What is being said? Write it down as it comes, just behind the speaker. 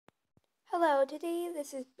Hello, today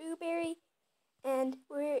this is Blueberry, and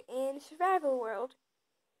we're in survival world.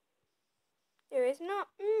 There is not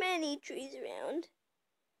many trees around.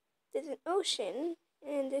 There's an ocean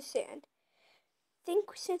and there's sand. I think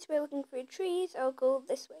since we're looking for trees, I'll go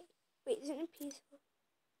this way. Wait, isn't it peaceful?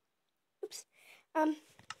 Oops.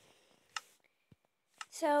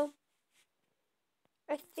 So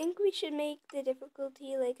I think we should make the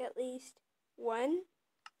difficulty like at least 1,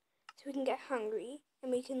 so we can get hungry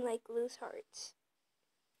and we can like lose hearts.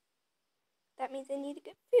 That means I need to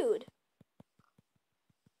get food.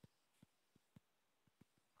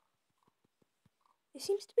 There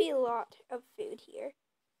seems to be a lot of food here.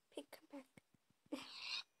 Pig, come back.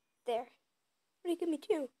 There. What do you give me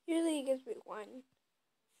 2? Usually he gives me 1.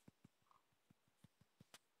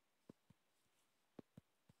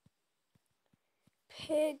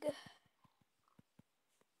 Pig.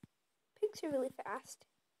 Pigs are really fast.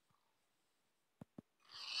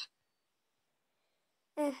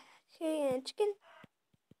 Okay, and chicken.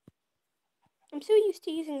 I'm so used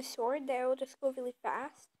to using a sword that I will just go really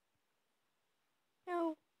fast.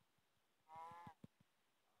 No.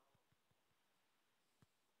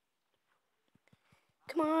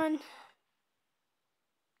 Come on.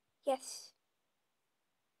 Yes.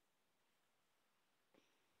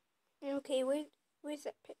 Okay, where's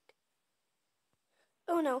that pig?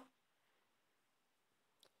 Oh no.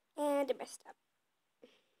 And I messed up.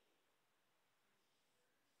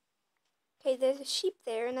 Okay, there's a sheep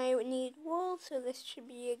there, and I would need wool, so this should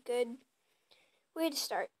be a good way to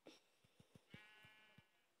start.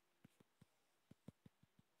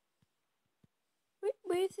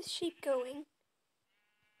 Where's the sheep going?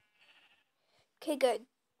 Okay, good.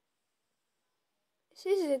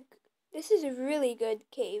 This is a really good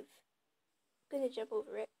cave. I'm gonna jump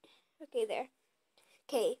over it. Okay, there.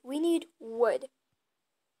 Okay, we need wood.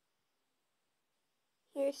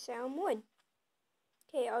 Here's some wood.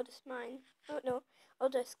 Okay, I'll just mine. Oh no, I'll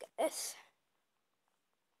just get this.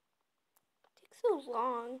 It takes so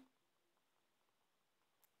long.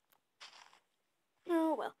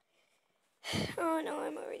 Oh well. Oh no,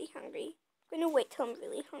 I'm already hungry. I'm gonna wait till I'm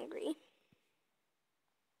really hungry.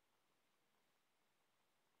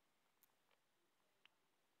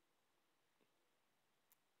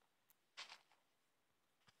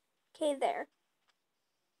 Okay, there.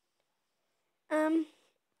 Uh,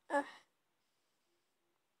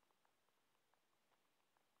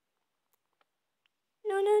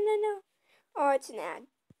 no. Oh, it's an ad.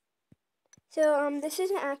 So, this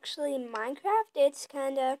isn't actually Minecraft. It's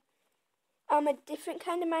kinda, a different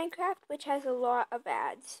kind of Minecraft, which has a lot of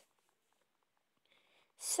ads.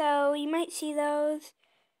 So, you might see those.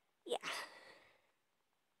 Yeah.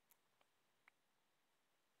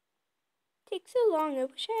 Takes so long. I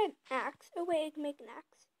wish I had an axe. Oh wait, I can make an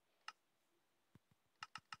axe.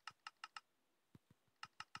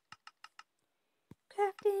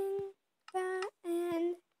 Crafting that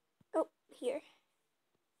and here.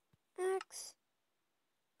 Axe.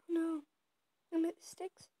 Oh no. I'm at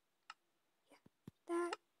sticks. Yeah.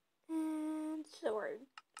 That and sword.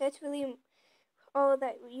 That's really all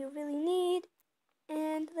that you really need.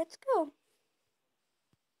 And let's go.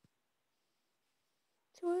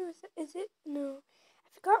 So where was it? Is it? No.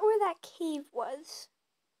 I forgot where that cave was.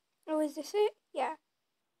 Oh, is this it? Yeah.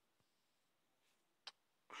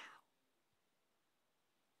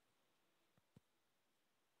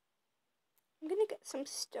 I'm gonna get some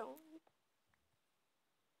stone.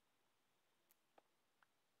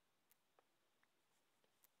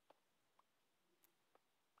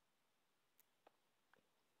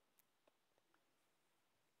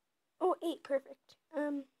 Oh, 8, perfect.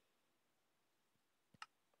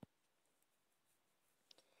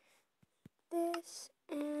 This,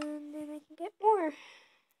 and then I can get more.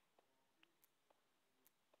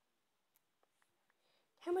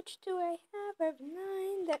 How much do I have? I have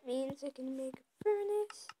 9. That means I can make a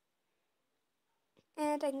furnace.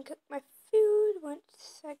 And I can cook my food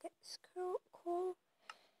once I get this coal.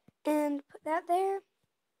 And put that there.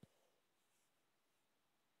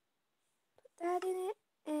 Put that in it.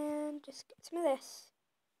 And just get some of this.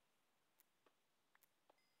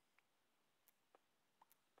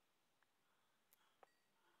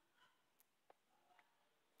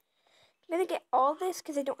 I'm gonna get all this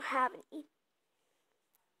because I don't have any.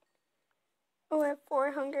 Oh, I have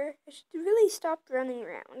 4 hunger. I should really stop running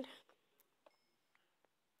around.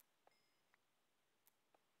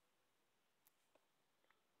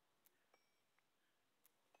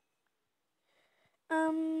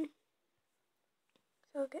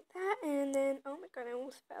 So I'll get that, and then, oh my god, I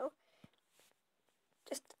almost fell.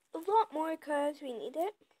 Just a lot more because we need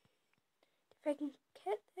it. If I can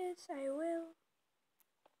get this, I will.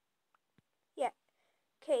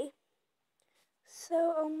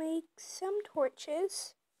 Also, I'll make some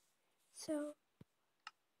torches. So,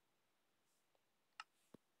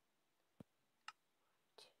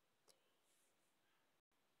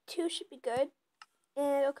 2 should be good.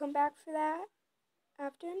 And I'll come back for that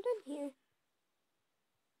after I'm done here.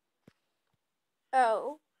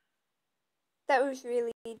 Oh, that was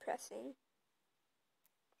really depressing.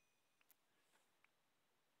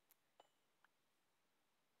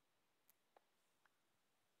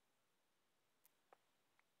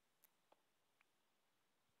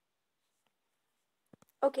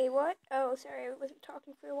 Okay, what? Oh, sorry, I wasn't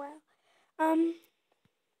talking for a while.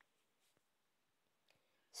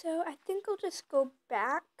 So I think I'll just go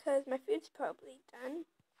back because my food's probably done.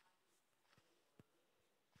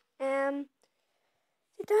 Is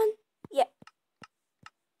it done? Yeah.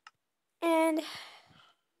 And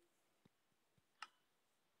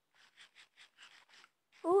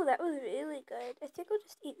oh, that was really good. I think I'll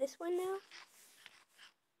just eat this one now.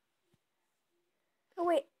 Oh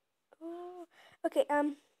wait. Oh, okay.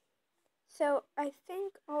 So I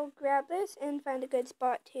think I'll grab this and find a good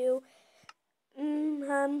spot to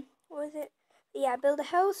what was it? Yeah, build a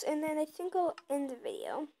house, and then I think I'll end the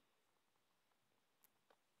video.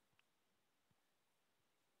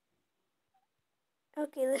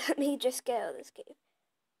 Okay, let me just get out of this cave.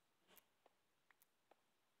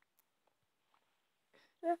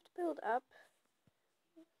 Do I have to build up?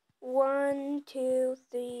 1, 2,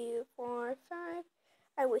 3, 4, 5.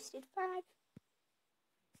 I wasted 5.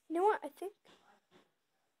 You know what? I think.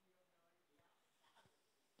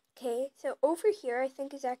 Okay, so over here I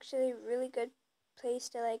think is actually a really good place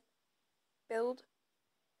to like build.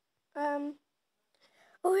 Oh,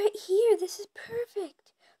 right here. This is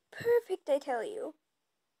perfect. Perfect, I tell you.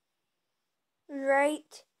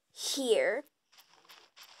 Right here.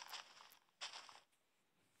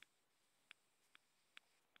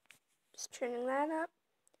 Just turning that up.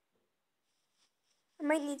 I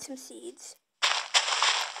might need some seeds.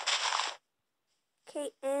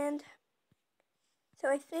 Okay, and so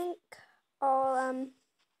I think I'll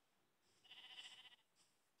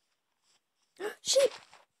sheep!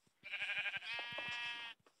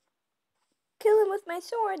 Kill him with my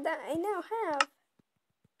sword that I now have.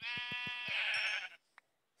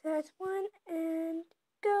 So that's 1 and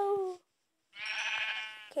go.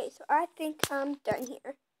 Okay, so I think I'm done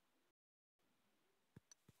here.